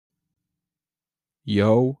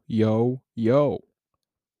Yo, yo, yo.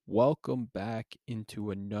 Welcome back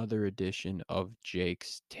into another edition of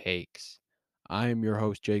Jake's Takes. I am your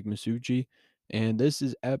host, Jake Masucci, and this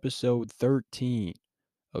is episode 13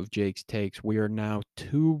 of Jake's Takes. We are now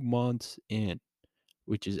 2 months in,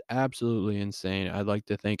 which is absolutely insane. I'd like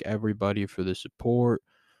to thank everybody for the support,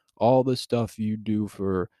 all the stuff you do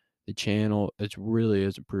for the channel. It really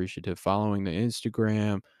is appreciative. Following the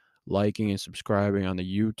Instagram, liking and subscribing on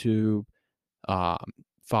the YouTube, um,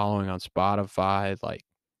 following on Spotify, like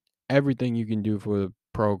everything you can do for the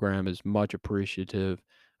program is much appreciative.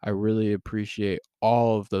 I really appreciate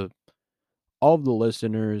all of the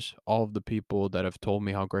listeners, all of the people that have told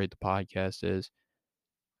me how great the podcast is.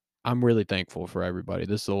 I'm really thankful for everybody.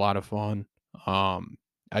 This is a lot of fun. Um,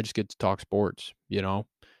 I just get to talk sports,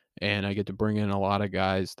 and I get to bring in a lot of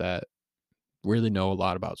guys that really know a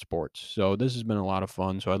lot about sports. So this has been a lot of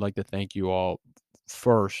fun. So I'd like to thank you all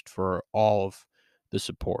first for all of the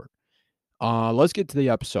support. Let's get to the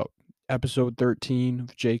episode. Episode 13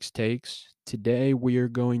 of Jake's Takes. Today we are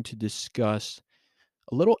going to discuss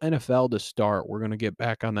a little NFL to start. We're going to get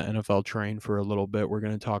back on the NFL train for a little bit. We're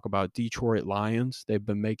going to talk about Detroit Lions. They've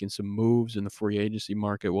been making some moves in the free agency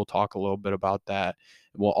market. We'll talk a little bit about that.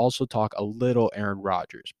 And we'll also talk a little Aaron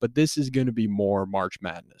Rodgers. But this is going to be more March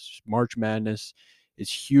Madness. March Madness is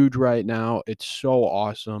huge right now. It's so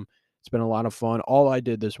awesome. It's been a lot of fun. All I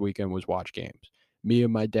did this weekend was watch games. Me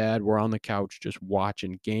and my dad were on the couch just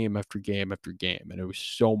watching game after game after game, and it was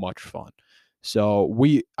so much fun. So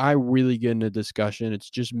I really get into discussion. It's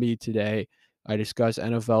just me today. I discuss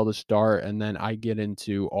NFL to start, and then I get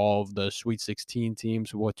into all of the Sweet 16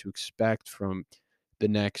 teams, what to expect from the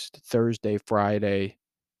next Thursday, Friday,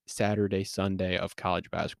 Saturday, Sunday of college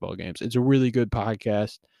basketball games. It's a really good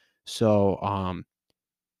podcast. So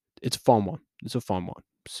it's a fun one. It's a fun one.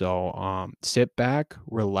 So sit back,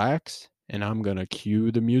 relax, and I'm gonna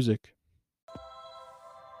cue the music.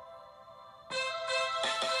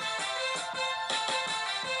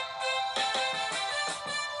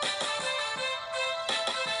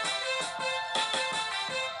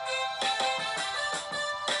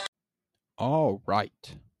 All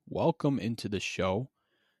right. Welcome into the show.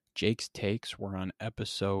 Jake's Takes. We're on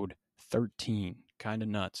episode 13. Kind of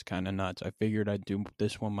nuts, kind of nuts. I figured I'd do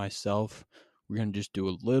this one myself. We're going to just do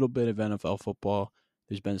a little bit of NFL football.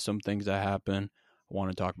 There's been some things that happen. I want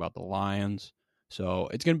to talk about the Lions. So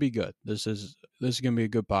it's going to be good. This is going to be a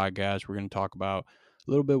good podcast. We're going to talk about a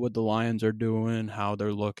little bit what the Lions are doing, how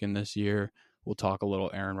they're looking this year. We'll talk a little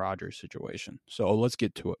Aaron Rodgers situation. So let's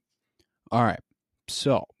get to it. All right.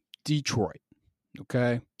 So Detroit.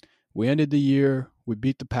 Okay. We ended the year. We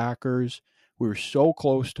beat the Packers. We were so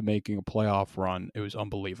close to making a playoff run. It was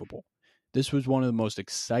unbelievable. This was one of the most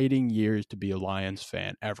exciting years to be a Lions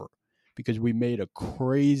fan ever because we made a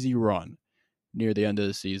crazy run near the end of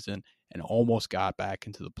the season and almost got back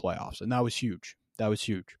into the playoffs. And that was huge. That was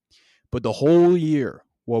huge. But the whole year,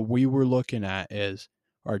 what we were looking at is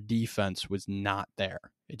our defense was not there.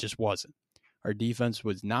 It just wasn't. Our defense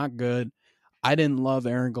was not good. I didn't love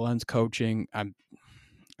Aaron Glenn's coaching. I'm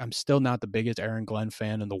still not the biggest Aaron Glenn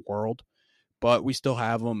fan in the world, but we still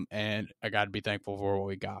have him, and I got to be thankful for what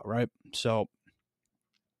we got, right? So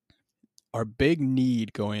our big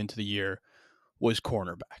need going into the year was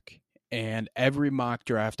cornerback. And every mock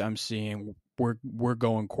draft I'm seeing, we're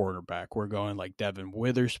going quarterback. We're going like Devin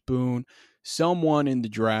Witherspoon, someone in the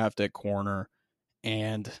draft at corner.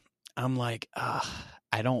 And I'm like,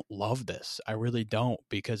 I don't love this. I really don't,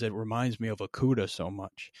 because it reminds me of Okudah so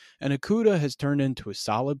much. And Okudah has turned into a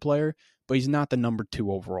solid player, but he's not the number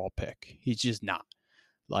 2 overall pick. He's just not.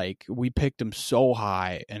 Like, we picked him so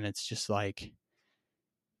high, and it's just like,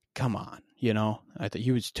 come on, I think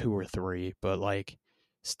he was 2 or 3, but like,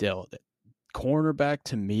 still, the cornerback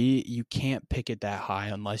to me, you can't pick it that high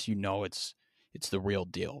unless you know it's the real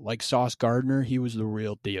deal. Like Sauce Gardner, he was the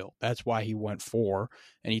real deal. That's why he went 4,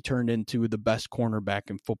 and he turned into the best cornerback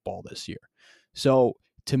in football this year. So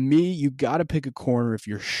to me, you got to pick a corner if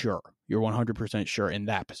you're sure. You're 100% sure in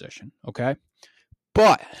that position, okay?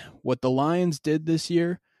 But what the Lions did this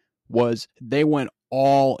year was they went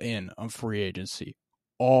all in on free agency.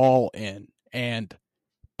 All in. And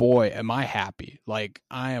boy, am I happy. Like,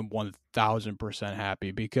 I am 1,000%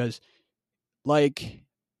 happy because, like,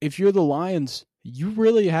 if you're the Lions, you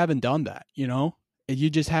really haven't done that, You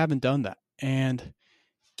just haven't done that. And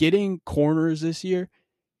getting corners this year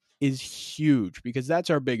is huge because that's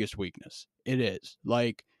our biggest weakness. It is.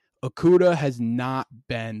 Like, Okudah has not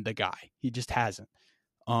been the guy. He just hasn't.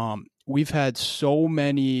 We've had so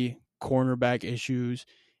many cornerback issues,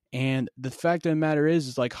 and the fact of the matter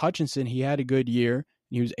is like Hutchinson, he had a good year. And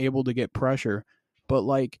he was able to get pressure, but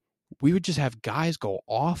like we would just have guys go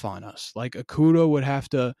off on us. Like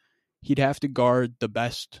Okuda he'd have to guard the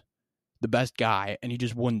best guy, and he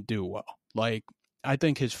just wouldn't do well. Like, I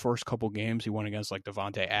think his first couple games he went against like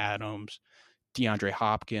Devontae Adams, DeAndre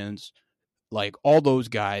Hopkins, like all those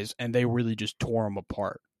guys, and they really just tore him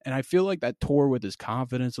apart. And I feel like that tore with his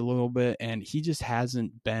confidence a little bit, and he just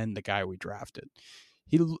hasn't been the guy we drafted.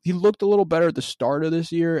 He looked a little better at the start of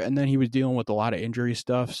this year, and then he was dealing with a lot of injury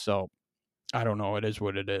stuff. So I don't know. It is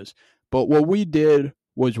what it is. But what we did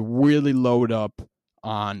was really load up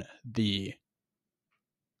on the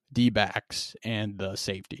D-backs and the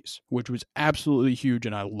safeties, which was absolutely huge,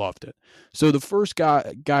 and I loved it. So the first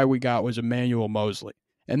guy we got was Emmanuel Mosley,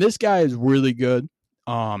 and this guy is really good.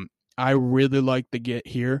 I really like the get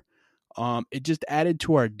here. It just added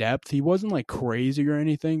to our depth. He wasn't like crazy or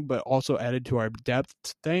anything, but also added to our depth.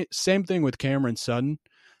 Same thing with Cameron Sutton.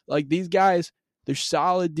 Like, these guys, they're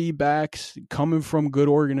solid D-backs coming from good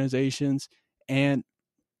organizations, and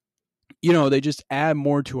they just add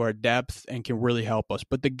more to our depth and can really help us.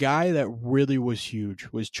 But the guy that really was huge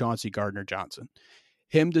was Chauncey Gardner-Johnson.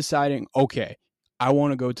 Him deciding, okay, I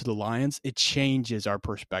want to go to the Lions, it changes our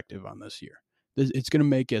perspective on this year. It's going to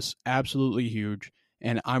make us absolutely huge,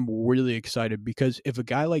 and I'm really excited because if a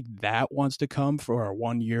guy like that wants to come for our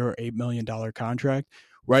 1 year, $8 million contract,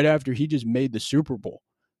 right after he just made the Super Bowl,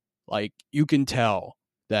 like, you can tell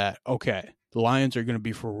that, okay, the Lions are going to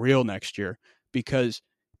be for real next year because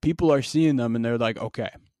people are seeing them and they're like, okay,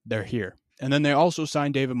 they're here. And then they also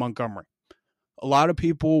signed David Montgomery. A lot of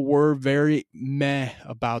people were very meh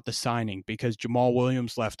about the signing because Jamal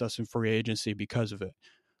Williams left us in free agency because of it.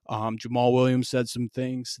 Jamal Williams said some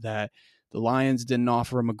things that the Lions didn't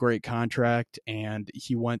offer him a great contract and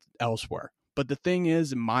he went elsewhere. But the thing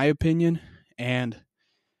is, in my opinion, and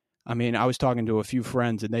I mean, I was talking to a few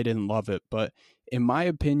friends and they didn't love it, but in my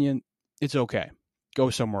opinion, it's okay. Go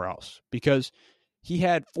somewhere else because he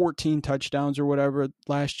had 14 touchdowns or whatever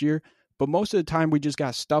last year, but most of the time we just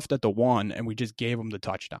got stuffed at the one and we just gave him the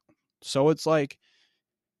touchdown. So it's like,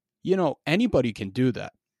 anybody can do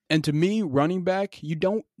that. And to me, running back, you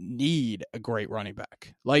don't need a great running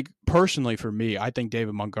back. Like, personally for me, I think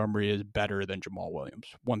David Montgomery is better than Jamal Williams,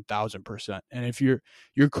 1,000%. And if you're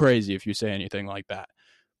crazy if you say anything like that.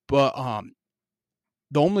 But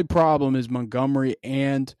the only problem is Montgomery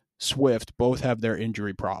and Swift both have their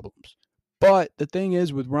injury problems. But the thing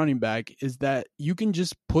is with running back is that you can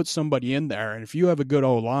just put somebody in there, and if you have a good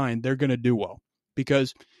O-line, they're going to do well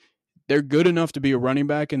because they're good enough to be a running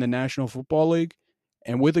back in the National Football League,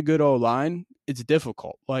 and with a good O-line, it's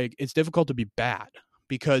difficult. Like, it's difficult to be bad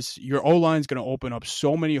because your O-line is going to open up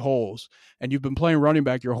so many holes, and you've been playing running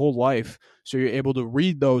back your whole life, so you're able to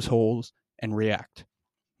read those holes and react.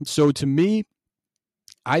 So to me,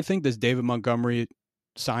 I think this David Montgomery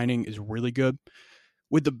signing is really good.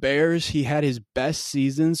 With the Bears, he had his best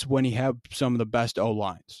seasons when he had some of the best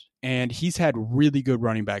O-lines. And he's had really good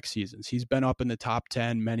running back seasons. He's been up in the top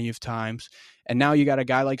 10 many of times. And now you got a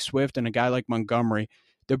guy like Swift and a guy like Montgomery.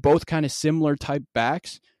 They're both kind of similar type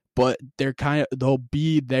backs, but they'll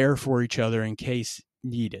be there for each other in case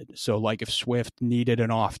needed. So like if Swift needed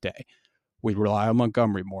an off day, we'd rely on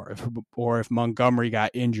Montgomery more. If Montgomery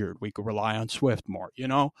got injured, we could rely on Swift more,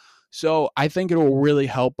 So I think it will really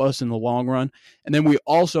help us in the long run. And then we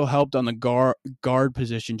also helped on the guard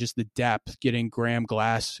position, just the depth, getting Graham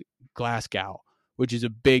Glasgow, which is a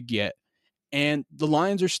big get. And the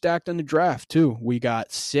Lions are stacked in the draft too. We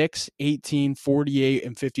got 6, 18, 48,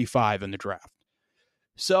 and 55 in the draft.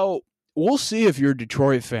 So we'll see if you're a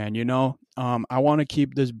Detroit fan, I want to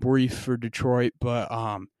keep this brief for Detroit, but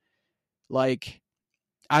I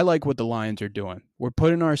like what the Lions are doing. We're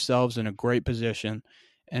putting ourselves in a great position.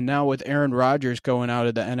 And now with Aaron Rodgers going out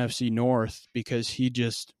of the NFC North because he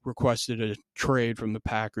just requested a trade from the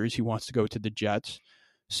Packers, he wants to go to the Jets.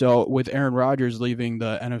 So with Aaron Rodgers leaving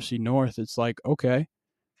the NFC North, it's like, okay,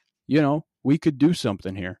 we could do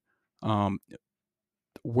something here.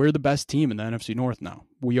 We're the best team in the NFC North now.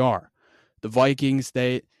 We are. The Vikings,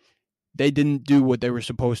 they didn't do what they were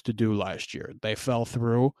supposed to do last year. They fell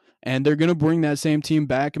through, and they're going to bring that same team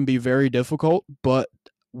back and be very difficult, but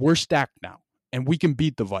we're stacked now, and we can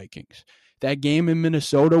beat the Vikings. That game in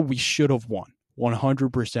Minnesota, we should have won,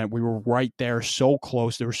 100%. We were right there, so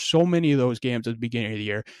close. There were so many of those games at the beginning of the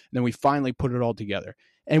year, and then we finally put it all together,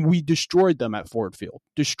 and we destroyed them at Ford Field,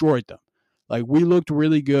 destroyed them. Like, we looked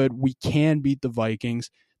really good. We can beat the Vikings.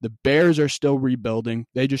 The Bears are still rebuilding.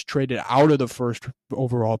 They just traded out of the first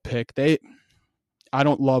overall pick. I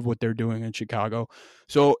don't love what they're doing in Chicago.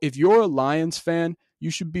 So if you're a Lions fan, you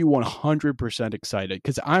should be 100% excited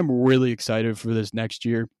because I'm really excited for this next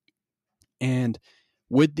year. And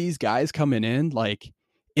with these guys coming in, like,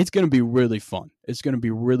 it's going to be really fun. It's going to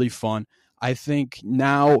be really fun. I think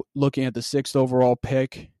now looking at the 6th overall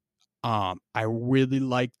pick, I really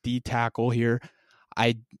like D tackle here.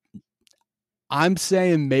 I'm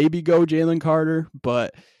saying maybe go Jalen Carter,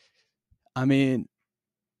 but I mean,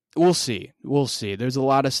 we'll see. We'll see. There's a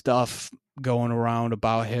lot of stuff going around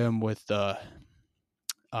about him with the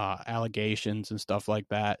allegations and stuff like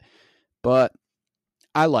that, but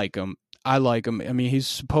I like him. I like him. I mean, he's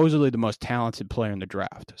supposedly the most talented player in the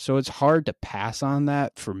draft, so it's hard to pass on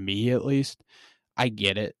that for me at least. I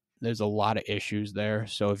get it. There's a lot of issues there.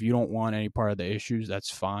 So if you don't want any part of the issues,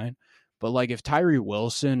 that's fine. But like if Tyree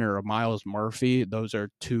Wilson or a Miles Murphy, those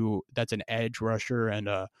are two, that's an edge rusher and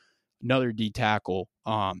another D tackle.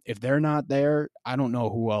 If they're not there, I don't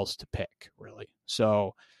know who else to pick, really.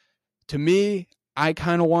 So to me, I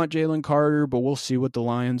kind of want Jalen Carter, but we'll see what the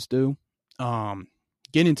Lions do.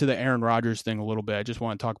 Getting into the Aaron Rodgers thing a little bit, I just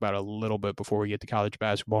want to talk about it a little bit before we get to college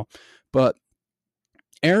basketball. But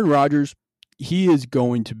Aaron Rodgers, he is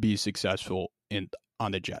going to be successful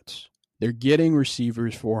on the Jets. They're getting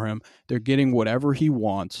receivers for him. They're getting whatever he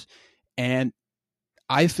wants. And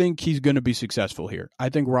I think he's going to be successful here. I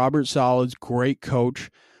think Robert Sala's great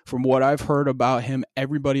coach. From what I've heard about him,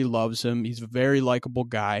 everybody loves him. He's a very likable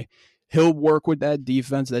guy. He'll work with that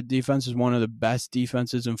defense. That defense is one of the best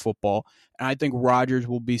defenses in football. And I think Rodgers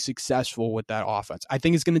will be successful with that offense. I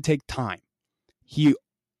think it's going to take time. He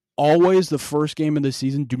always, the first game of the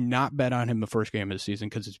season, do not bet on him the first game of the season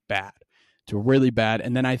because it's bad. It's really bad.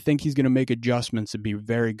 And then I think he's going to make adjustments and be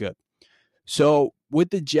very good. So with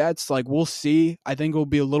the Jets, like we'll see. I think it'll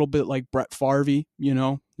be a little bit like Brett Favre,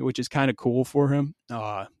 which is kind of cool for him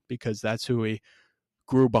because that's who he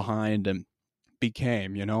grew behind and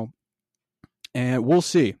became, And we'll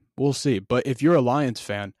see. We'll see. But if you're a Lions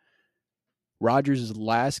fan, Rodgers'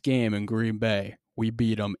 last game in Green Bay, we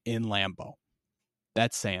beat him in Lambeau.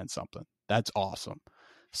 That's saying something. That's awesome.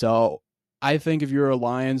 So I think if you're a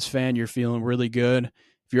Lions fan, you're feeling really good.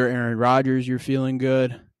 If you're Aaron Rodgers, you're feeling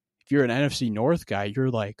good. If you're an NFC North guy, you're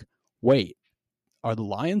like, wait, are the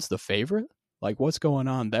Lions the favorite? Like, what's going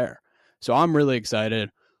on there? So I'm really excited.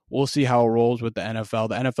 We'll see how it rolls with the NFL.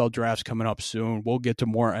 The NFL draft's coming up soon. We'll get to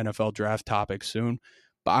more NFL draft topics soon.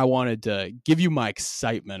 But I wanted to give you my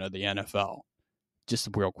excitement of the NFL just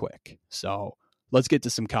real quick. So let's get to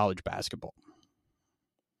some college basketball.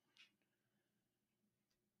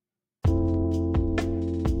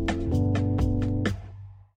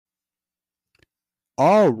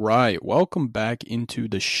 All right, welcome back into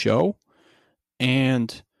the show,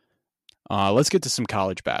 and let's get to some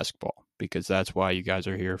college basketball because that's why you guys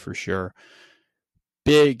are here for sure.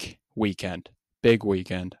 Big weekend.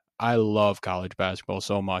 I love college basketball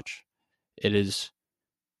so much. It's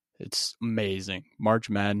amazing. March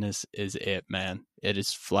Madness is it, man. It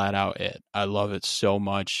is flat out it. I love it so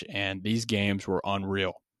much, and these games were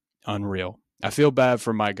unreal. I feel bad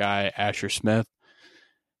for my guy, Asher Smith.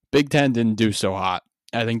 Big Ten didn't do so hot.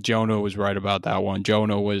 I think Jonah was right about that one.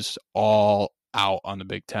 Jonah was all out on the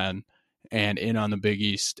Big Ten and in on the Big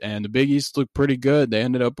East. And the Big East looked pretty good. They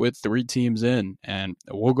ended up with 3 teams in. And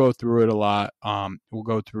we'll go through it a lot. We'll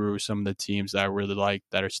go through some of the teams that I really like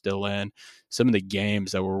that are still in. Some of the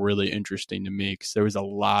games that were really interesting to me because there was a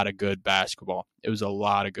lot of good basketball. I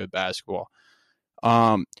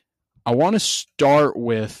want to start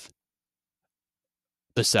with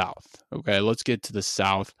the South. Okay, let's get to the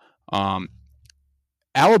South.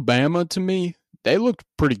 Alabama, to me, they looked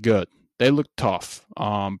pretty good. They looked tough.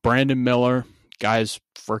 Brandon Miller, guy's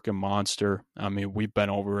freaking monster. I mean, we've been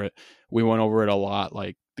over it. We went over it a lot.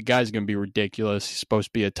 Like, the guy's going to be ridiculous. He's supposed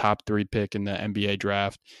to be a top 3 pick in the NBA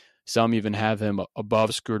draft. Some even have him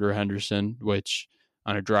above Scooter Henderson, which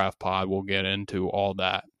on a draft pod, we'll get into all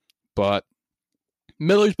that. But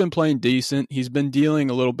Miller's been playing decent. He's been dealing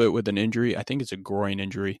a little bit with an injury. I think it's a groin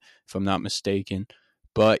injury, if I'm not mistaken.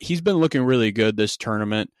 But he's been looking really good this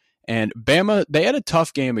tournament. And Bama, they had a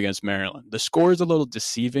tough game against Maryland. The score is a little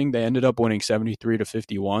deceiving. They ended up winning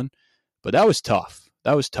 73-51. But that was tough.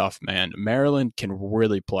 Man. Maryland can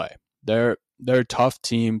really play. They're a tough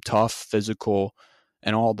team, tough, physical,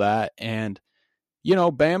 and all that. And,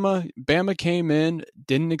 Bama came in,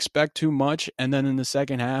 didn't expect too much. And then in the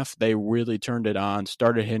second half, they really turned it on,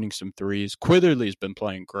 started hitting some threes. Quitherly's been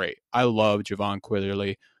playing great. I love Javon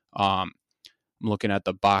Quitherly. I'm looking at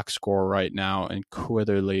the box score right now, and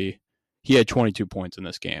Quitherly, he had 22 points in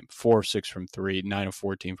this game, 4 of 6 from 3, 9 of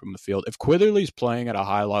 14 from the field. If Quitherly's playing at a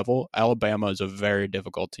high level, Alabama is a very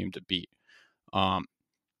difficult team to beat.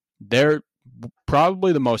 They're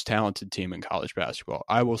probably the most talented team in college basketball.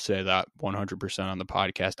 I will say that 100% on the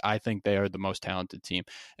podcast. I think they are the most talented team.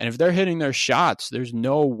 And if they're hitting their shots, there's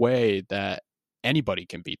no way that anybody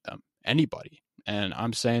can beat them. Anybody. And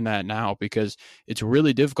I'm saying that now because it's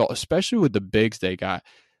really difficult, especially with the bigs they got.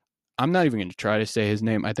 I'm not even going to try to say his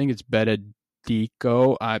name. I think it's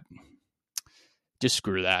Benedico. I just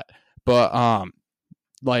screw that. But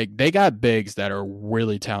like they got bigs that are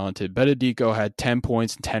really talented. Benedico had 10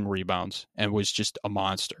 points and 10 rebounds and was just a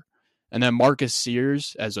monster. And then Marcus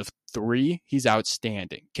Sears as a 3, he's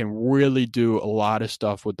outstanding. Can really do a lot of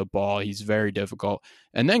stuff with the ball. He's very difficult.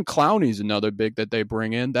 And then Clowney's another big that they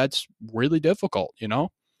bring in that's really difficult, you know?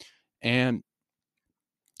 And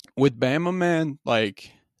with Bama, man,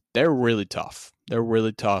 like they're really tough. They're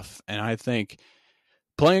really tough. And I think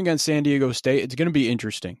playing against San Diego State, it's going to be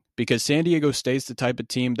interesting because San Diego State's the type of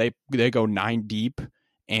team they go 9 deep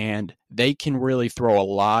and they can really throw a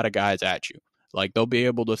lot of guys at you. Like they'll be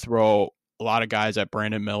able to throw a lot of guys at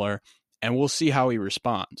Brandon Miller and we'll see how he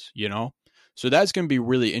responds, you know? So that's going to be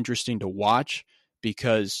really interesting to watch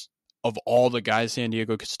because of all the guys San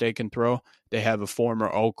Diego State can throw. They have a former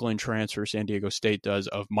Oakland transfer, San Diego State does,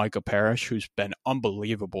 of Micah Parrish, who's been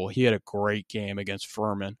unbelievable. He had a great game against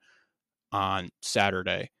Furman on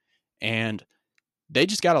Saturday. And they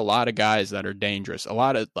just got a lot of guys that are dangerous, a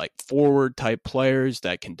lot of like forward type players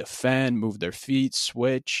that can defend, move their feet,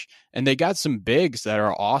 switch, and they got some bigs that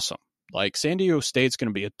are awesome. Like San Diego State's going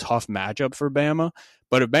to be a tough matchup for Bama,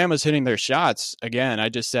 but if Bama's hitting their shots, again, I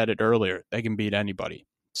just said it earlier, they can beat anybody.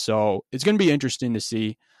 So it's going to be interesting to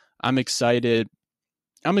see. I'm excited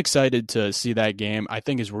to see that game. I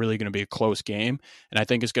think it's really going to be a close game, and I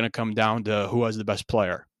think it's going to come down to who has the best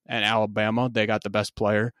player. And Alabama, they got the best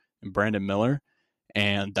player in Brandon Miller.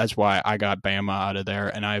 And that's why I got Bama out of there,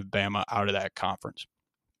 and I have Bama out of that conference.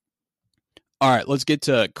 All right, let's get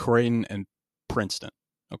to Creighton and Princeton,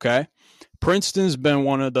 okay? Princeton's been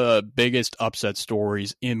one of the biggest upset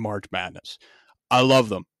stories in March Madness. I love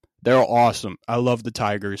them. They're awesome. I love the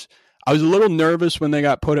Tigers. I was a little nervous when they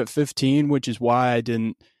got put at 15, which is why I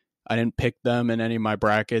didn't pick them in any of my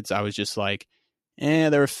brackets. I was just like,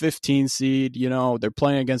 they're a 15 seed. You know, they're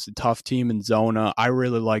playing against a tough team in Zona. I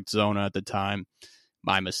really liked Zona at the time.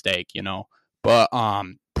 My mistake, you know. But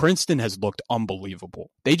Princeton has looked unbelievable.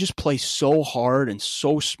 They just play so hard and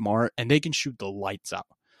so smart, and they can shoot the lights out.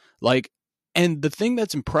 Like, and the thing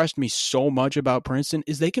that's impressed me so much about Princeton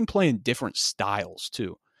is they can play in different styles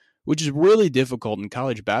too, which is really difficult in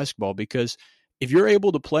college basketball because if you're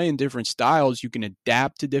able to play in different styles, you can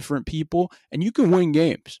adapt to different people and you can win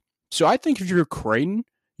games. So I think if you're Creighton,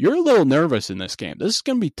 you're a little nervous in this game. This is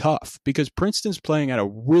going to be tough because Princeton's playing at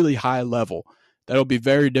a really high level. That'll be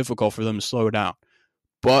very difficult for them to slow down.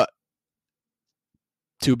 But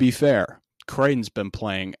to be fair, Creighton's been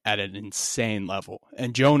playing at an insane level.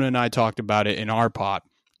 And Jonah and I talked about it in our pod.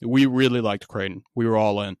 We really liked Creighton. We were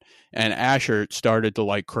all in. And Asher started to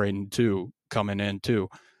like Creighton too, coming in too.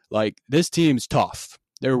 Like, this team's tough.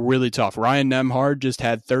 They're really tough. Ryan Nembhard just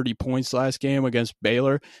had 30 points last game against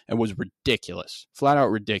Baylor and was ridiculous. Flat out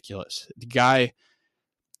ridiculous. The guy...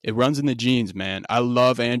 It runs in the genes, man. I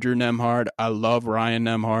love Andrew Nembhard. I love Ryan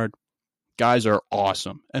Nembhard. Guys are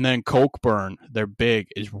awesome. And then Cockburn, their big,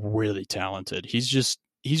 is really talented. He's just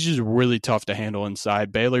really tough to handle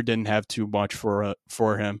inside. Baylor didn't have too much for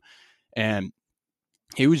him, and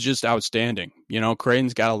he was just outstanding. You know,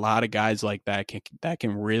 Creighton's got a lot of guys like that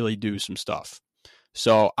can really do some stuff.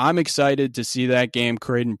 So I'm excited to see that game,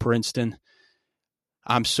 Creighton-Princeton.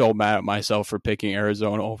 I'm so mad at myself for picking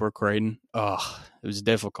Arizona over Creighton. Ugh, it was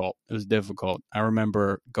difficult. I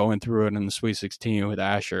remember going through it in the Sweet 16 with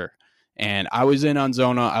Asher, and I was in on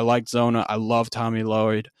Zona. I liked Zona. I love Tommy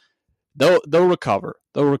Lloyd. They'll recover.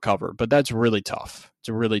 But that's really tough. It's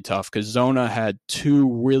really tough because Zona had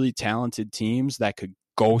 2 really talented teams that could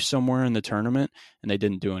go somewhere in the tournament, and they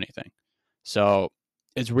didn't do anything. So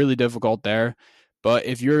it's really difficult there. But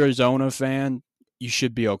if you're a Zona fan, you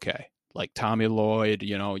should be okay. Like Tommy Lloyd,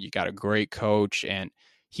 you know, you got a great coach, and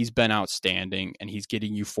he's been outstanding, and he's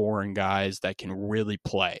getting you foreign guys that can really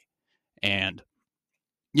play. And,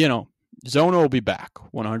 you know, Zona will be back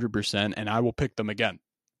 100%, and I will pick them again.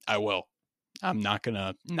 I will. I'm not going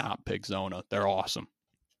to not pick Zona. They're awesome.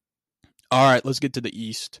 All right, let's get to the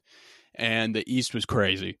East. And the East was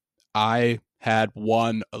crazy. I had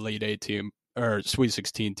one Elite Eight team, or Sweet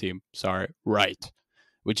 16 team, right,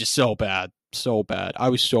 which is so bad. So bad. I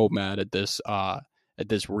was so mad at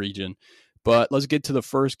this region. But let's get to the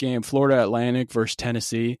first game, Florida Atlantic versus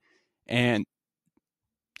Tennessee. And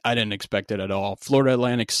I didn't expect it at all. Florida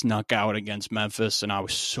Atlantic snuck out against Memphis, and I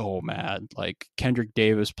was so mad. Like, Kendrick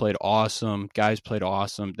Davis played awesome. Guys played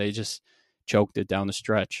awesome. They just choked it down the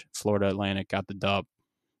stretch. Florida Atlantic got the dub.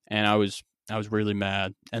 And I was really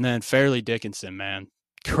mad. And then Fairleigh Dickinson, man.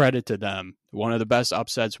 credit to them. One of the best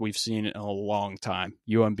upsets we've seen in a long time.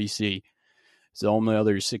 UMBC is the only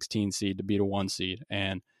other 16 seed to beat a 1 seed.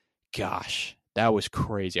 And gosh, that was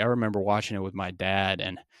crazy. I remember watching it with my dad,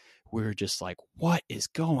 and we were just like, what is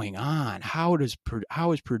going on? How is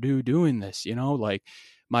Purdue doing this? Like,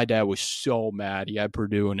 my dad was so mad. He had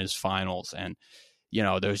Purdue in his finals, and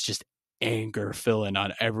there was just anger filling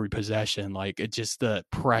on every possession. Like, it just, the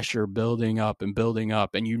pressure building up, and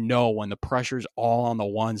when the pressure's all on the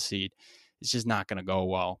 1 seed, it's just not going to go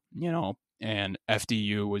well, and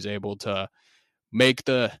FDU was able to make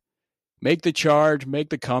the charge, make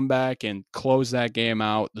the comeback, and close that game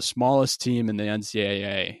out. The smallest team in the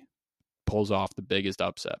NCAA pulls off the biggest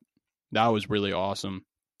upset. That was really awesome.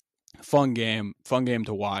 Fun game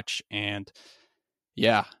to watch. And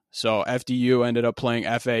yeah, so FDU ended up playing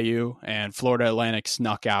FAU, and Florida Atlantic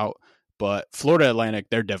snuck out. But Florida Atlantic,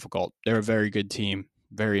 they're difficult. They're a very good team,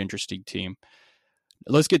 very interesting team.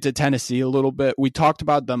 Let's get to Tennessee a little bit. We talked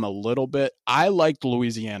about them a little bit. I liked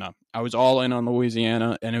Louisiana. I was all in on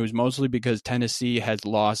Louisiana, and it was mostly because Tennessee has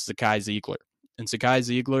lost Zakai Ziegler. And Zakai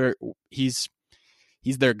Ziegler, he's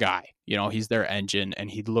their guy. He's their engine, and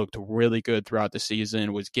he looked really good throughout the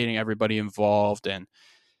season, was getting everybody involved. And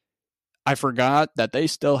I forgot that they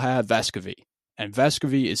still have Vescovi. And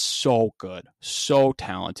Vescovi is so good, so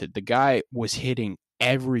talented. The guy was hitting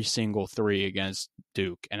every single three against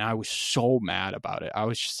Duke, and I was so mad about it. I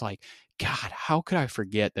was just like, God, how could I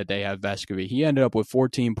forget that they have Vescovi? He ended up with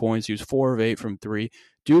 14 points. He was 4 of 8 from 3.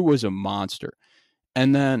 Dude was a monster.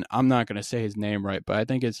 And then, I'm not going to say his name right, but I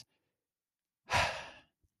think it's...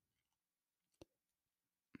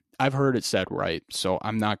 I've heard it said right, so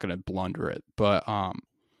I'm not going to blunder it. But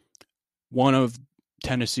one of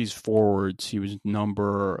Tennessee's forwards, he was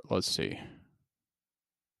number 13.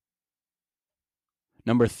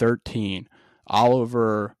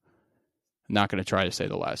 Oliver, I'm not going to try to say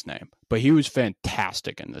the last name, but he was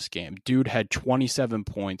fantastic in this game. Dude had 27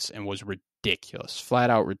 points and was ridiculous,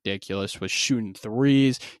 flat out ridiculous, was shooting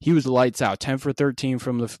threes. He was lights out, 10 for 13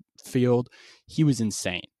 from the field. He was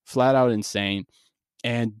insane, flat out insane.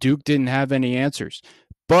 And Duke didn't have any answers.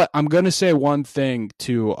 But I'm going to say one thing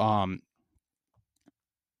to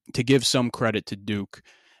give some credit to Duke,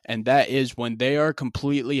 and that is when they are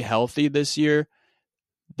completely healthy this year,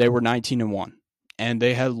 they were 19-1. And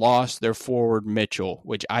they had lost their forward Mitchell,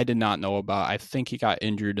 which I did not know about. I think he got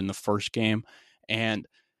injured in the first game. And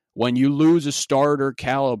when you lose a starter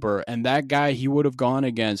caliber, and that guy, he would have gone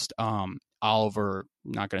against Oliver,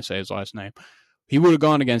 I'm not going to say his last name, he would have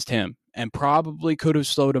gone against him and probably could have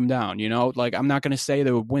slowed him down. Like, I'm not going to say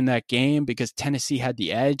they would win that game because Tennessee had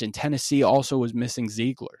the edge, and Tennessee also was missing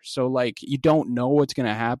Ziegler. So, like, you don't know what's going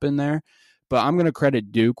to happen there. But I'm going to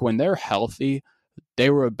credit Duke. When they're healthy, they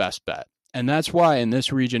were a best bet. And that's why in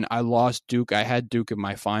this region, I lost Duke. I had Duke in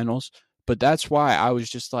my finals. But that's why I was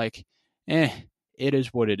just like, it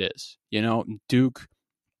is what it is. Duke,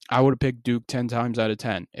 I would have picked Duke 10 times out of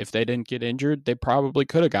 10. If they didn't get injured, they probably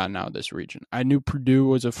could have gotten out of this region. I knew Purdue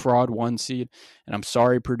was a fraud 1 seed, and I'm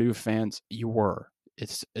sorry, Purdue fans, you were.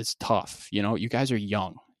 It's tough. You guys are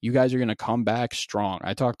young. You guys are going to come back strong.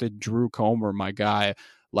 I talked to Drew Comer, my guy,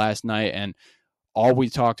 last night, and all we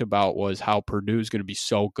talked about was how Purdue's going to be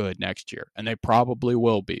so good next year, and they probably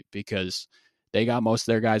will be because they got most of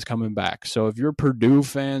their guys coming back. So if you're Purdue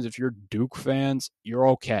fans, if you're Duke fans, you're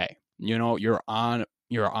okay. You're on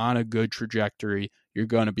a good trajectory. You're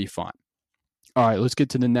going to be fine. All right, let's get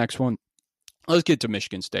to the next one. Let's get to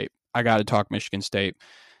Michigan State. I got to talk Michigan State.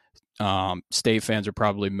 State fans are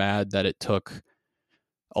probably mad that it took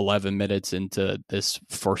 11 minutes into this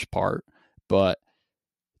first part. But,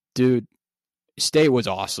 dude, State was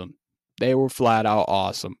awesome. They were flat out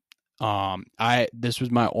awesome. This was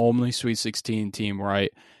my only Sweet 16 team,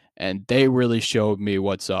 right? And they really showed me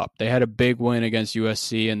what's up. They had a big win against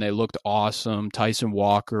USC, and they looked awesome. Tyson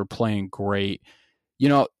Walker playing great.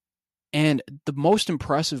 And the most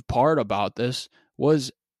impressive part about this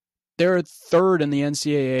was they're third in the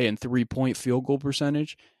NCAA in three-point field goal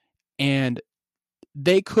percentage, and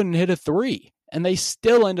they couldn't hit a three, and they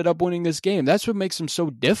still ended up winning this game. That's what makes them so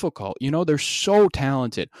difficult. They're so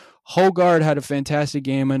talented. Hogard had a fantastic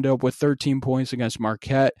game, ended up with 13 points against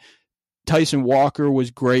Marquette. Tyson Walker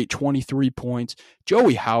was great, 23 points.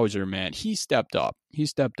 Joey Hauser, man, he stepped up.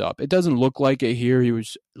 It doesn't look like it here. He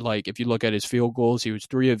was, like, if you look at his field goals, he was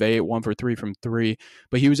 3 of 8, 1 for 3 from 3.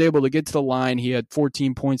 But he was able to get to the line. He had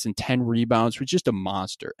 14 points and 10 rebounds, which was just a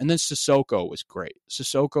monster. And then Sissoko was great.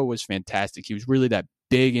 Sissoko was fantastic. He was really that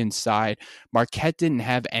big inside. Marquette didn't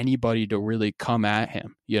have anybody to really come at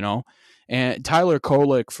him, And Tyler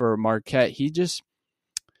Kolek for Marquette,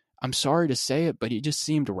 I'm sorry to say it, but he just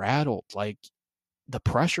seemed rattled. Like, the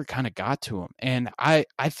pressure kind of got to him. And I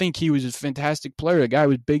think he was a fantastic player. The guy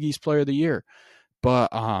was Big East Player of the Year. But,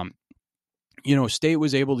 State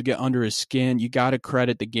was able to get under his skin. You got to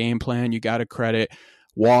credit the game plan. You got to credit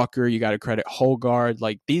Walker. You got to credit Hogard.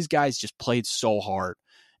 Like, these guys just played so hard.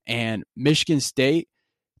 And Michigan State,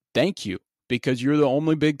 thank you, because you're the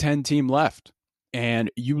only Big Ten team left.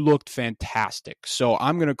 And you looked fantastic. So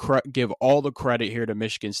I'm going to give all the credit here to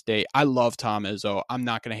Michigan State. I love Tom Izzo. I'm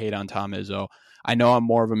not going to hate on Tom Izzo. I know I'm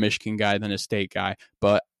more of a Michigan guy than a State guy,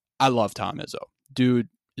 but I love Tom Izzo. Dude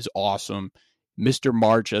is awesome. Mr.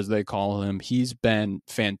 March, as they call him, he's been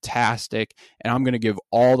fantastic. And I'm going to give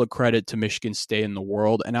all the credit to Michigan State in the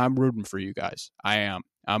world. And I'm rooting for you guys. I am.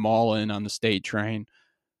 I'm all in on the State train.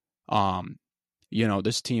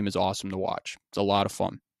 This team is awesome to watch. It's a lot of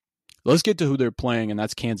fun. Let's get to who they're playing, and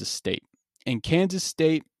that's Kansas State. And Kansas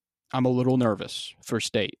State, I'm a little nervous for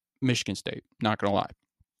Michigan State, not going to lie.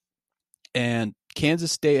 And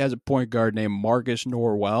Kansas State has a point guard named Marcus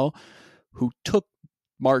Norwell, who took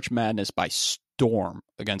March Madness by storm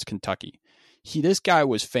against Kentucky. This guy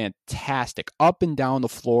was fantastic, up and down the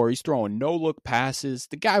floor. He's throwing no-look passes.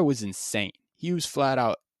 The guy was insane. He was flat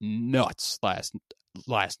out nuts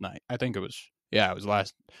last night. I think it was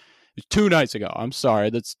 2 nights ago. I'm sorry,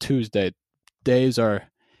 that's Tuesday. Days are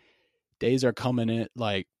coming in,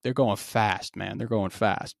 like, they're going fast, man. They're going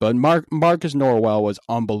fast. But Marcus Norwell was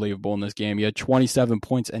unbelievable in this game. He had 27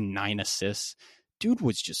 points and 9 assists. Dude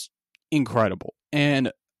was just incredible.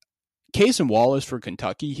 And Cason Wallace for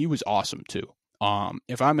Kentucky, he was awesome too.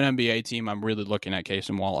 If I'm an NBA team, I'm really looking at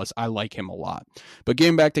Cason Wallace. I like him a lot. But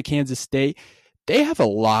getting back to Kansas State, they have a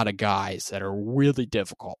lot of guys that are really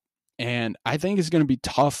difficult. And I think it's going to be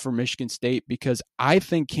tough for Michigan State because I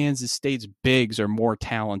think Kansas State's bigs are more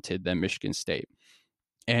talented than Michigan State.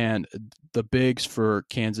 And the bigs for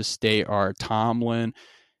Kansas State are Tomlin,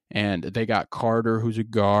 and they got Carter, who's a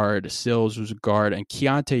guard, Sills, who's a guard, and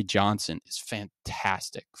Keontae Johnson is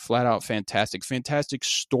fantastic. Flat out fantastic. Fantastic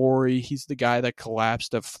story. He's the guy that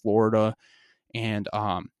collapsed at Florida, and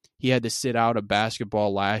he had to sit out of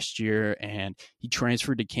basketball last year, and he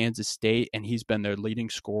transferred to Kansas State, and he's been their leading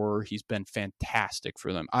scorer. He's been fantastic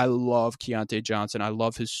for them. I love Keontae Johnson. I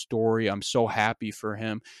love his story. I'm so happy for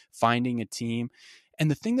him finding a team.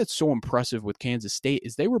 And the thing that's so impressive with Kansas State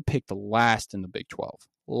is they were picked last in the Big 12.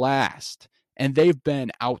 Last. And they've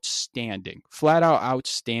been outstanding. Flat out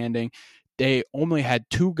outstanding. They only had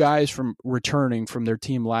 2 guys returning from their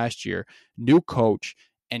team last year. New coach.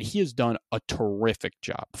 And he has done a terrific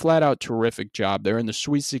job, flat out terrific job. They're in the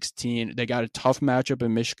Sweet 16. They got a tough matchup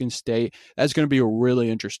in Michigan State. That's going to be a really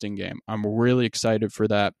interesting game. I'm really excited for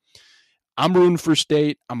that. I'm rooting for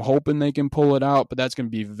State. I'm hoping they can pull it out, but that's going to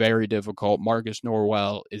be very difficult. Marcus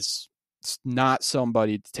Norwell is not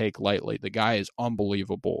somebody to take lightly. The guy is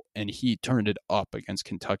unbelievable, and he turned it up against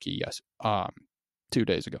Kentucky 2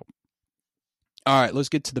 days ago. All right, let's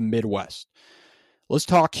get to the Midwest. Let's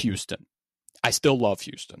talk Houston. I still love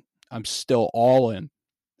Houston. I'm still all in.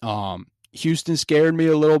 Houston scared me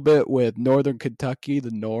a little bit with Northern Kentucky,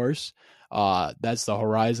 the Norse. That's the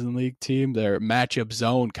Horizon League team. Their matchup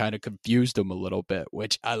zone kind of confused them a little bit,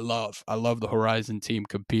 which I love. I love the Horizon team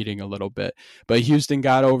competing a little bit. But Houston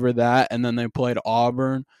got over that, and then they played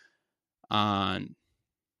Auburn on,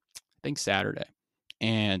 I think, Saturday.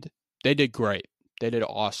 And they did great. They did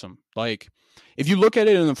awesome. Like, if you look at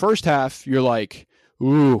it in the first half, you're like,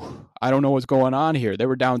 ooh, I don't know what's going on here. They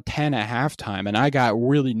were down 10 at halftime, and I got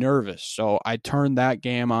really nervous. So I turned that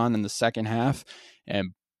game on in the second half,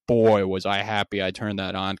 and boy, was I happy I turned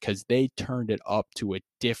that on because they turned it up to a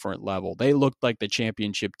different level. They looked like the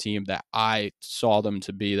championship team that I saw them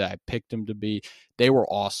to be, that I picked them to be. They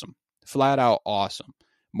were awesome, flat out awesome.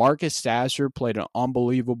 Marcus Sasser played an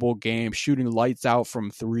unbelievable game, shooting lights out from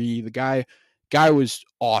 3. The guy was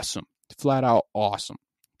awesome, flat out awesome.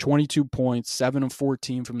 22 points, 7 of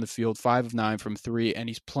 14 from the field, 5 of 9 from 3, and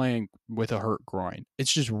he's playing with a hurt groin.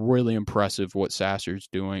 It's just really impressive what Sasser's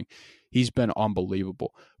doing. He's been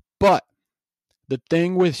unbelievable. But the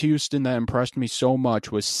thing with Houston that impressed me so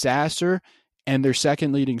much was Sasser and their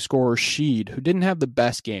second leading scorer, Sheed, who didn't have the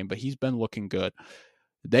best game, but he's been looking good.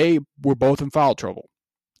 They were both in foul trouble.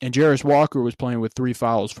 And Jarris Walker was playing with 3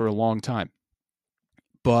 fouls for a long time.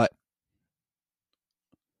 But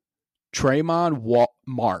Tremont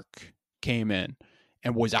Mark came in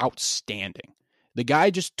and was outstanding. The guy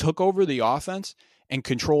just took over the offense and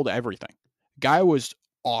controlled everything. Guy was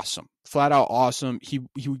awesome, flat out awesome. He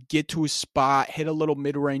would get to his spot, hit a little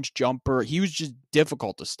mid-range jumper. He was just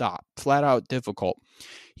difficult to stop, flat out difficult.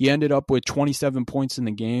 He ended up with 27 points in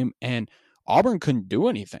the game, and Auburn couldn't do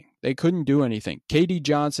anything. They couldn't do anything. KD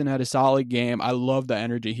Johnson had a solid game. I love the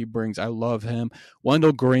energy he brings. I love him.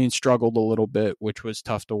 Wendell Green struggled a little bit, which was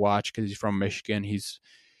tough to watch because he's from Michigan. He's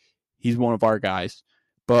one of our guys.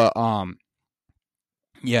 But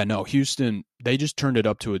yeah, no, Houston, they just turned it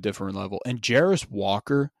up to a different level. And Jarris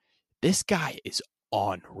Walker, this guy is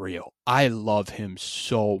unreal. I love him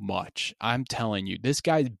so much. I'm telling you, this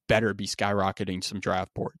guy better be skyrocketing some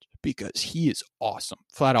draft boards because he is awesome.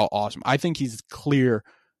 Flat out awesome. I think he's clear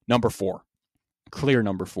number 4. Clear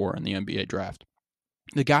number 4 in the NBA draft.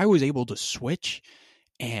 The guy was able to switch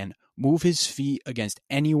and move his feet against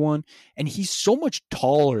anyone, and he's so much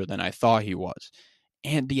taller than I thought he was.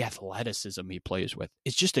 And the athleticism he plays with,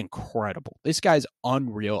 it's just incredible. This guy's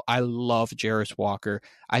unreal. I love Jarris Walker.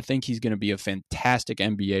 I think he's going to be a fantastic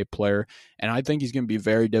NBA player, and I think he's going to be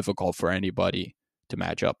very difficult for anybody to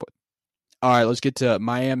match up with. All right, let's get to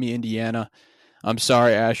Miami, Indiana. I'm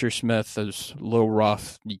sorry, Asher Smith. It was a little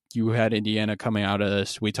rough. You had Indiana coming out of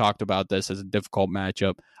this. We talked about this as a difficult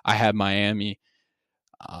matchup. I had Miami.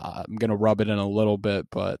 I'm going to rub it in a little bit,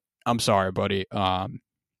 but I'm sorry, buddy.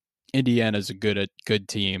 Indiana's a good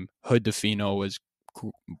team. Hood Defino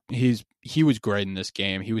he was great in this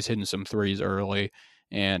game. He was hitting some threes early,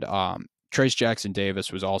 and Trace Jackson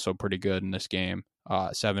Davis was also pretty good in this game.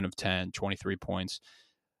 7 of 10, 23 points.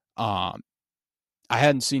 I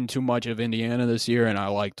hadn't seen too much of Indiana this year, and I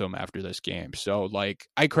liked them after this game. So,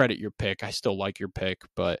 I credit your pick. I still like your pick,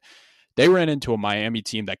 but they ran into a Miami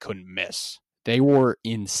team that couldn't miss. They were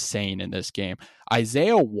insane in this game.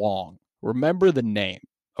 Isaiah Wong, remember the name.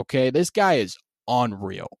 Okay, this guy is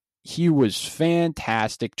unreal. He was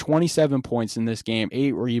fantastic. 27 points in this game,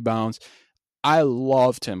 8 rebounds. I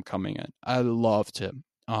loved him coming in. I loved him.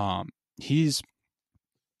 He's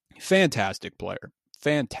a fantastic player.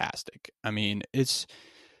 Fantastic. I mean, it's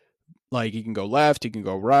like he can go left, he can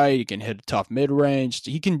go right, he can hit a tough mid-range.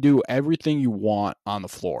 He can do everything you want on the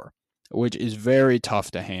floor, which is very tough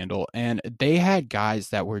to handle. And they had guys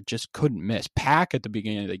that just couldn't miss. Pack at the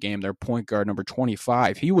beginning of the game, their point guard, number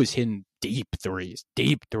 25, he was hitting deep threes.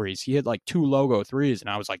 He had 2 logo threes, and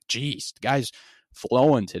I was like, geez, the guy's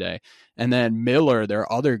flowing today. And then Miller,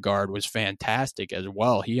 their other guard, was fantastic as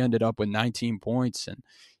well. He ended up with 19 points, and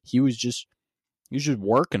he was just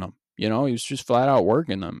working them. He was just flat out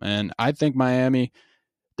working them. And I think Miami,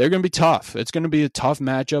 they're going to be tough. It's going to be a tough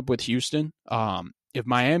matchup with Houston. If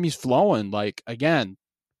Miami's flowing, again,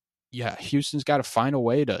 yeah, Houston's got to find a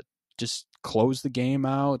way to just close the game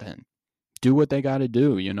out and do what they got to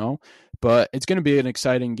do, But it's going to be an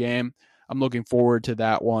exciting game. I'm looking forward to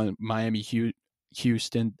that one,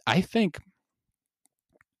 Miami-Houston. I think,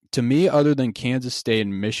 to me, other than Kansas State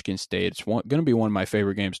and Michigan State, it's going to be one of my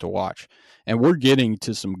favorite games to watch. And we're getting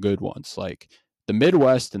to some good ones. The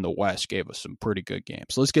Midwest and the West gave us some pretty good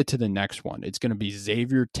games. Let's get to the next one. It's going to be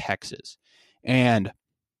Xavier, Texas. And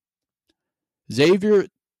Xavier,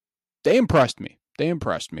 they impressed me.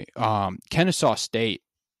 Kennesaw State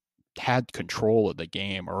had control of the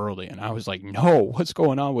game early, and I was like, no, what's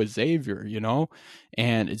going on with Xavier,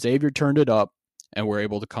 And Xavier turned it up, and were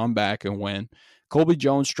able to come back and win. Colby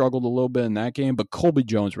Jones struggled a little bit in that game, but Colby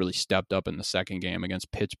Jones really stepped up in the second game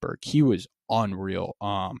against Pittsburgh. He was unreal.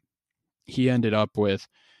 He ended up with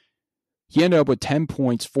 10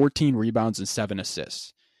 points, 14 rebounds, and 7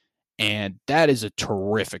 assists. And that is a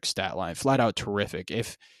terrific stat line, flat out terrific.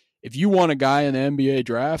 If you want a guy in the NBA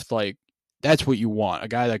draft, that's what you want. A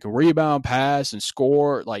guy that can rebound, pass, and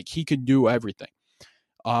score. He can do everything.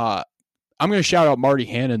 I'm going to shout out Marty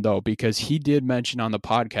Hannon, though, because he did mention on the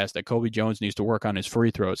podcast that Colby Jones needs to work on his free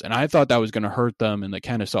throws. And I thought that was going to hurt them in the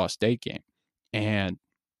Kennesaw State game. And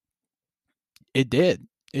it did.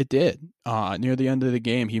 It did. Near the end of the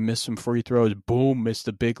game, he missed some free throws. Boom, missed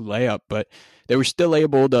a big layup. But they were still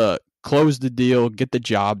able to close the deal, get the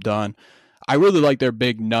job done. I really like their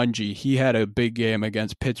big Nunji. He had a big game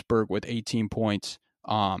against Pittsburgh with 18 points.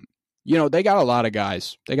 They got a lot of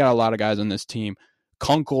guys. On this team.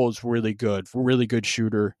 Kunkel is really good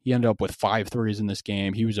shooter. He ended up with 5 threes in this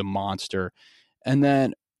game. He was a monster. And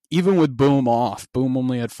then even with Boom off, Boom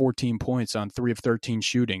only had 14 points on 3 of 13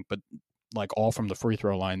 shooting, but all from the free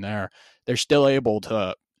throw line there. They're still able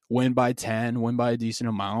to win by 10, win by a decent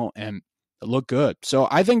amount, and look good. So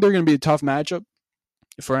I think they're going to be a tough matchup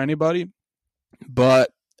for anybody, but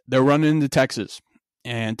they're running into Texas.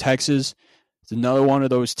 And Texas is another one of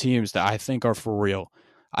those teams that I think are for real.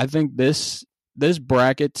 I think this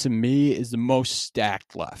bracket, to me, is the most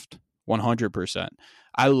stacked left, 100%.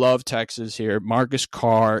 I love Texas here. Marcus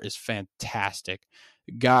Carr is fantastic.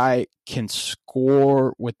 Guy can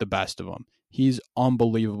score with the best of them. He's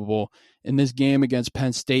unbelievable. In this game against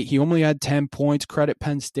Penn State, he only had 10 points. Credit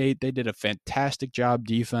Penn State. They did a fantastic job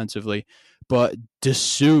defensively. But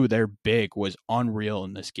Dessou, their big, was unreal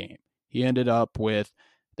in this game. He ended up with,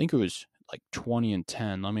 I think it was like 20 and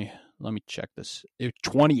 10. Let me check this. It was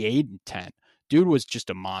 28 and 10. Dude was just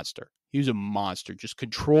a monster. He was a monster, just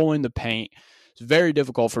controlling the paint. It's very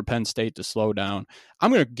difficult for Penn State to slow down.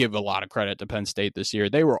 I'm going to give a lot of credit to Penn State this year.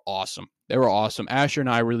 They were awesome. Asher and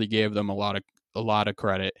I really gave them a lot of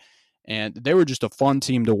credit, and they were just a fun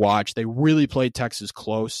team to watch. They really played Texas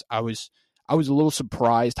close. I was a little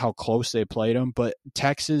surprised how close they played them, but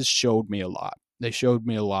Texas showed me a lot. They showed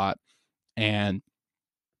me a lot, and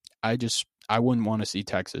I wouldn't want to see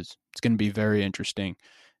Texas. It's going to be very interesting.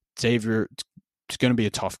 Xavier, it's going to be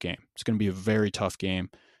a tough game. It's going to be a very tough game.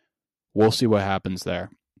 We'll see what happens there.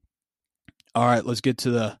 All right, let's get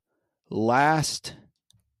to the last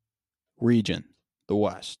region, the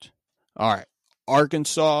West. All right,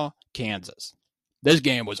 Arkansas, Kansas. This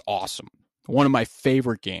game was awesome. One of my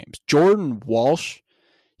favorite games. Jordan Walsh,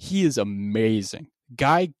 he is amazing.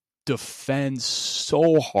 Guy defends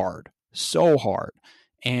so hard.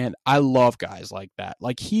 And I love guys like that.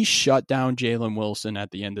 Like, he shut down Jalen Wilson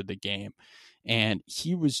at the end of the game. And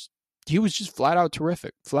he was just flat out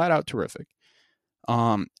terrific.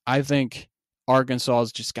 I think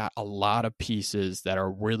Arkansas's just got a lot of pieces that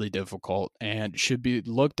are really difficult and should be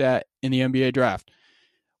looked at in the NBA draft.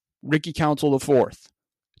 Ricky Council IV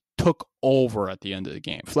took over at the end of the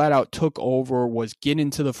game. Flat out took over, was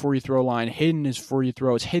getting to the free throw line, hitting his free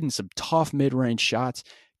throws, hitting some tough mid-range shots.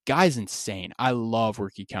 Guy's insane. I love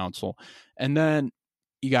Ricky Council. And then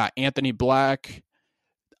you got Anthony Black.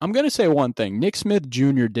 I'm going to say one thing. Nick Smith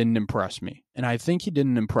Jr. didn't impress me, and I think he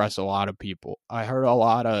didn't impress a lot of people. I heard a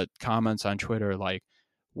lot of comments on Twitter like,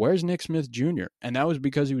 where's Nick Smith Jr.? And that was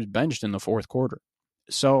because he was benched in the fourth quarter.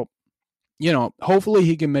 So, hopefully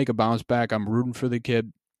he can make a bounce back. I'm rooting for the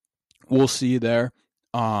kid. We'll see there.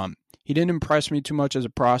 He didn't impress me too much as a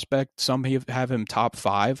prospect. Some have him top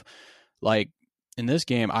 5. Like, in this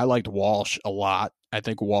game, I liked Walsh a lot. I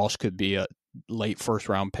think Walsh could be a late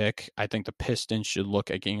first-round pick. I think the Pistons should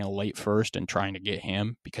look at getting a late first and trying to get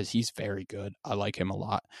him because he's very good. I like him a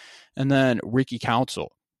lot. And then Ricky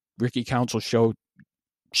Council. Ricky Council showed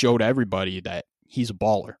everybody that he's a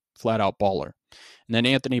baller, flat-out baller. And then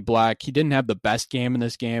Anthony Black, he didn't have the best game in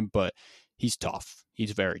this game, but he's tough.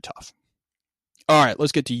 He's very tough. All right,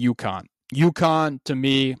 let's get to UConn. UConn, to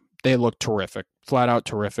me, they look terrific, flat-out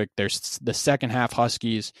terrific. They're the second-half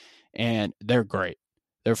Huskies, and they're great.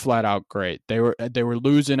 They're flat out great. They were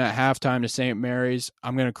losing at halftime to St. Mary's.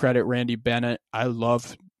 I'm going to credit Randy Bennett. I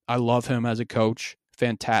love him as a coach.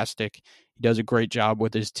 Fantastic. He does a great job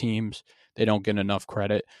with his teams. They don't get enough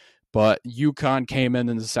credit. But UConn came in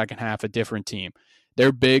the second half a different team.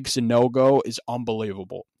 Their big Sanogo is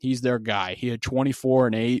unbelievable. He's their guy. He had 24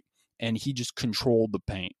 and 8, and he just controlled the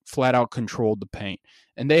paint, flat out controlled the paint.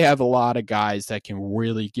 And they have a lot of guys that can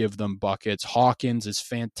really give them buckets. Hawkins is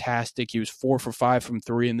fantastic. He was 4 for 5 from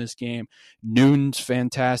 3 in this game. Newton's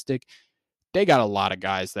fantastic. They got a lot of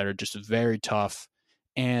guys that are just very tough.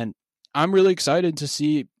 And I'm really excited to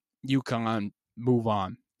see UConn move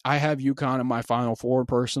on. I have UConn in my Final Four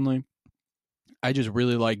personally. I just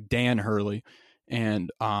really like Dan Hurley.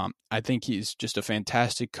 And I think he's just a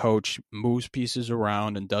fantastic coach, moves pieces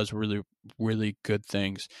around and does really, really good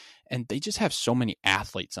things. And they just have so many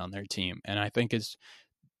athletes on their team. And I think it's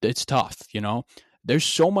tough, There's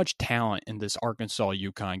so much talent in this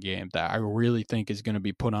Arkansas-UConn game that I really think is going to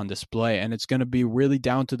be put on display. And it's going to be really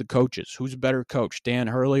down to the coaches. Who's a better coach, Dan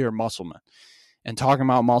Hurley or Musselman? And talking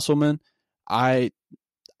about Musselman, I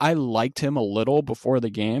liked him a little before the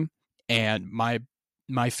game. And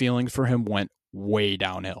my feelings for him went way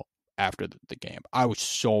downhill after the game. I was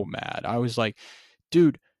so mad. I was like,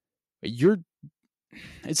 dude,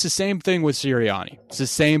 it's the same thing with Sirianni. It's the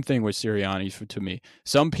same thing with Sirianni to me.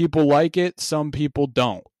 Some people like it, some people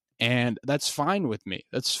don't. And that's fine with me.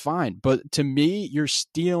 That's fine. But to me, you're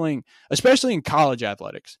stealing, especially in college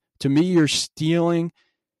athletics, to me, you're stealing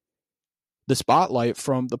the spotlight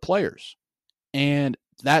from the players. And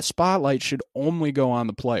that spotlight should only go on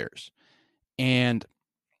the players. And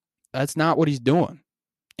that's not what he's doing.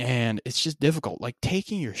 And it's just difficult. Like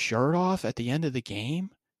taking your shirt off at the end of the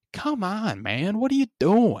game. Come on, man. What are you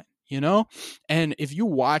doing? And if you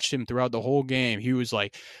watched him throughout the whole game, he was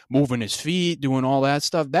like moving his feet, doing all that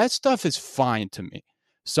stuff. That stuff is fine to me.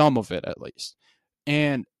 Some of it, at least.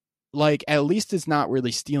 And like, at least it's not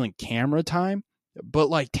really stealing camera time, but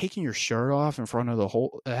like taking your shirt off in front of the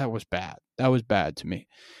whole, that was bad. That was bad to me.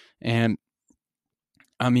 And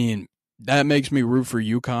I mean, that makes me root for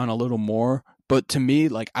UConn a little more, But to me,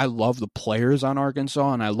 like, I love the players on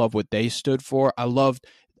Arkansas, and I love what they stood for. I loved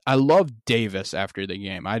Davis after the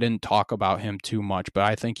game. I didn't talk about him too much, but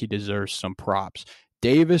I think he deserves some props.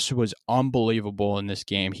 Davis was unbelievable in this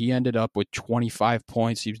game. He ended up with 25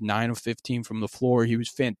 points. He was 9 of 15 from the floor. He was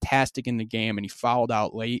fantastic in the game, and he fouled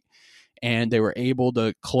out late, and they were able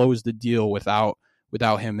to close the deal without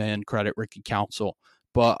him, and credit Ricky Council.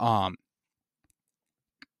 But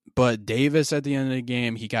Davis, at the end of the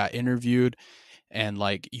game, he got interviewed, and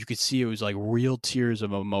like you could see it was like real tears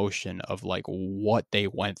of emotion of like what they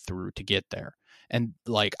went through to get there. And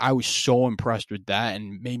like I was so impressed with that,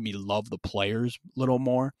 and made me love the players a little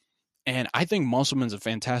more. And I think Musselman's a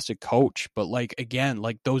fantastic coach, but like again,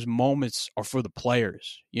 like those moments are for the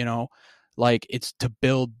players, you know? Like it's to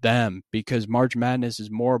build them, because March Madness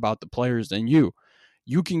is more about the players than you.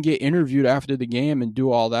 You can get interviewed after the game and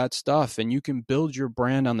do all that stuff, and you can build your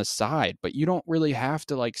brand on the side, but you don't really have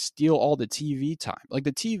to like steal all the TV time. Like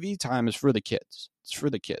the TV time is for the kids. It's for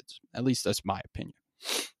the kids. At least that's my opinion.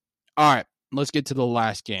 All right, let's get to the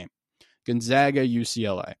last game. Gonzaga,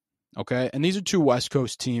 UCLA. Okay, and these are two West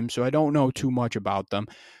Coast teams, so I don't know too much about them.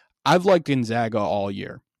 I've liked Gonzaga all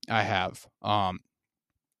year. I have.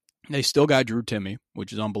 They still got Drew Timme,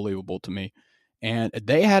 which is unbelievable to me. And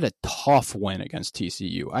they had a tough win against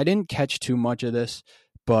TCU. I didn't catch too much of this,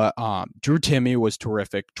 but Drew Timme was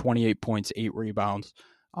terrific, 28 points, 8 rebounds.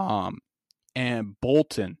 And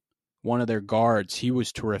Bolton, one of their guards, he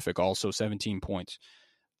was terrific also, 17 points.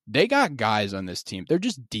 They got guys on this team. They're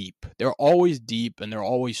just deep. They're always deep, and they're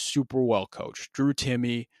always super well coached. Drew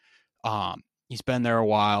Timme, he's been there a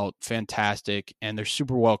while, fantastic, and they're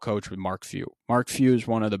super well coached with Mark Few. Mark Few is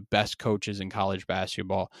one of the best coaches in college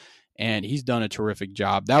basketball, and he's done a terrific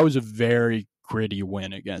job. That was a very gritty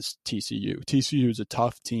win against TCU. TCU is a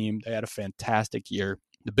tough team. They had a fantastic year.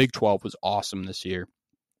 The Big 12 was awesome this year.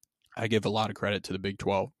 I give a lot of credit to the Big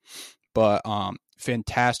 12. But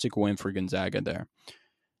fantastic win for Gonzaga there.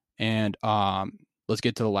 And let's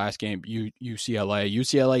get to the last game, UCLA.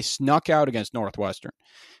 UCLA snuck out against Northwestern.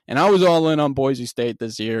 And I was all in on Boise State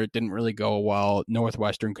this year. It didn't really go well.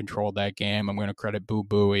 Northwestern controlled that game. I'm going to credit Boo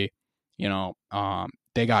Buie. You know,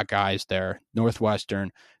 they got guys there.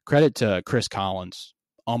 Northwestern, credit to Chris Collins.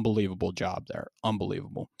 Unbelievable job there.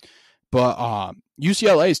 Unbelievable. But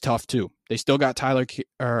UCLA is tough too. They still got I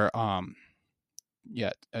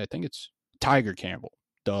think it's Tiger Campbell.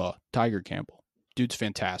 Tiger Campbell. Dude's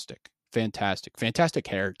fantastic. Fantastic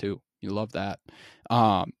hair too. You love that.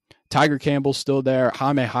 Tiger Campbell's still there.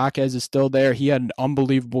 Jaime Jaquez is still there. He had an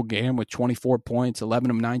unbelievable game with 24 points, 11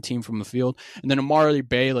 of 19 from the field. And then Amari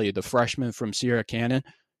Bailey, the freshman from Sierra Canyon,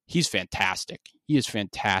 he's fantastic. He is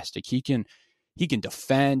fantastic. He can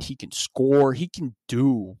defend, he can score, he can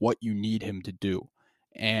do what you need him to do.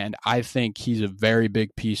 And I think he's a very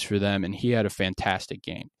big piece for them, and he had a fantastic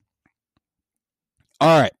game.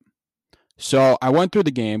 All right. So I went through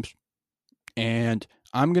the games, and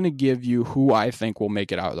I'm going to give you who I think will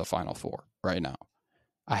make it out of the Final Four right now.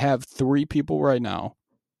 I have 3 people right now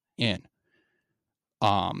in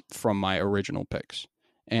from my original picks.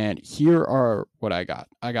 And here are what I got.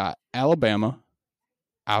 I got Alabama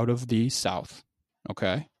out of the South,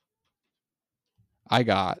 okay? I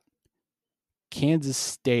got Kansas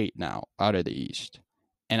State now out of the East.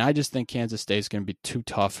 And I just think Kansas State is going to be too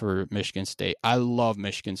tough for Michigan State. I love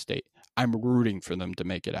Michigan State. I'm rooting for them to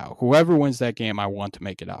make it out. Whoever wins that game, I want to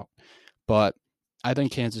make it out. But I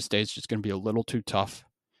think Kansas State's just going to be a little too tough.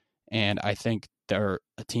 And I think they're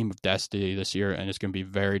a team of destiny this year, and it's going to be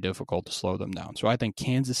very difficult to slow them down. So I think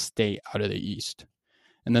Kansas State out of the East.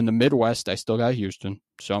 And then the Midwest, I still got Houston.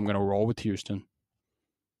 So I'm going to roll with Houston.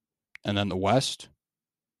 And then the West,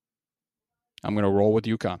 I'm going to roll with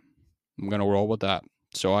UConn. I'm going to roll with that.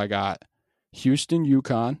 So I got Houston,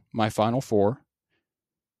 UConn, my Final Four.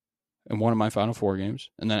 In one of my Final Four games,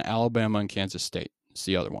 and then Alabama and Kansas State. It's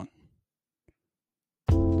the other one.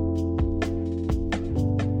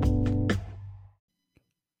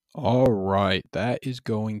 All right, that is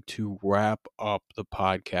going to wrap up the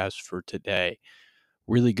podcast for today.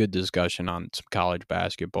 Really good discussion on some college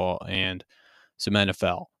basketball and some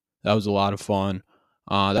NFL. That was a lot of fun.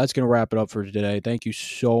 That's going to wrap it up for today. Thank you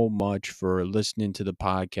so much for listening to the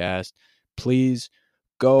podcast. Please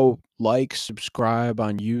go like, subscribe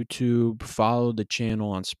on YouTube, follow the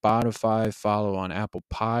channel on Spotify, follow on Apple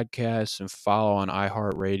Podcasts, and follow on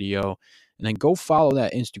iHeartRadio. And then go follow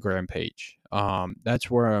that Instagram page. That's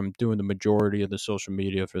where I'm doing the majority of the social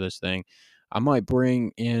media for this thing. I might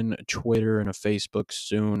bring in a Twitter and a Facebook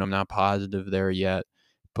soon. I'm not positive there yet.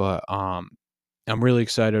 But I'm really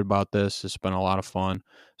excited about this. It's been a lot of fun.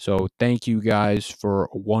 So thank you guys for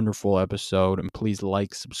a wonderful episode, and please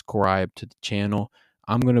like, subscribe to the channel.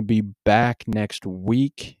 I'm going to be back next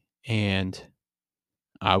week, and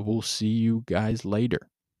I will see you guys later.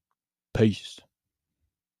 Peace.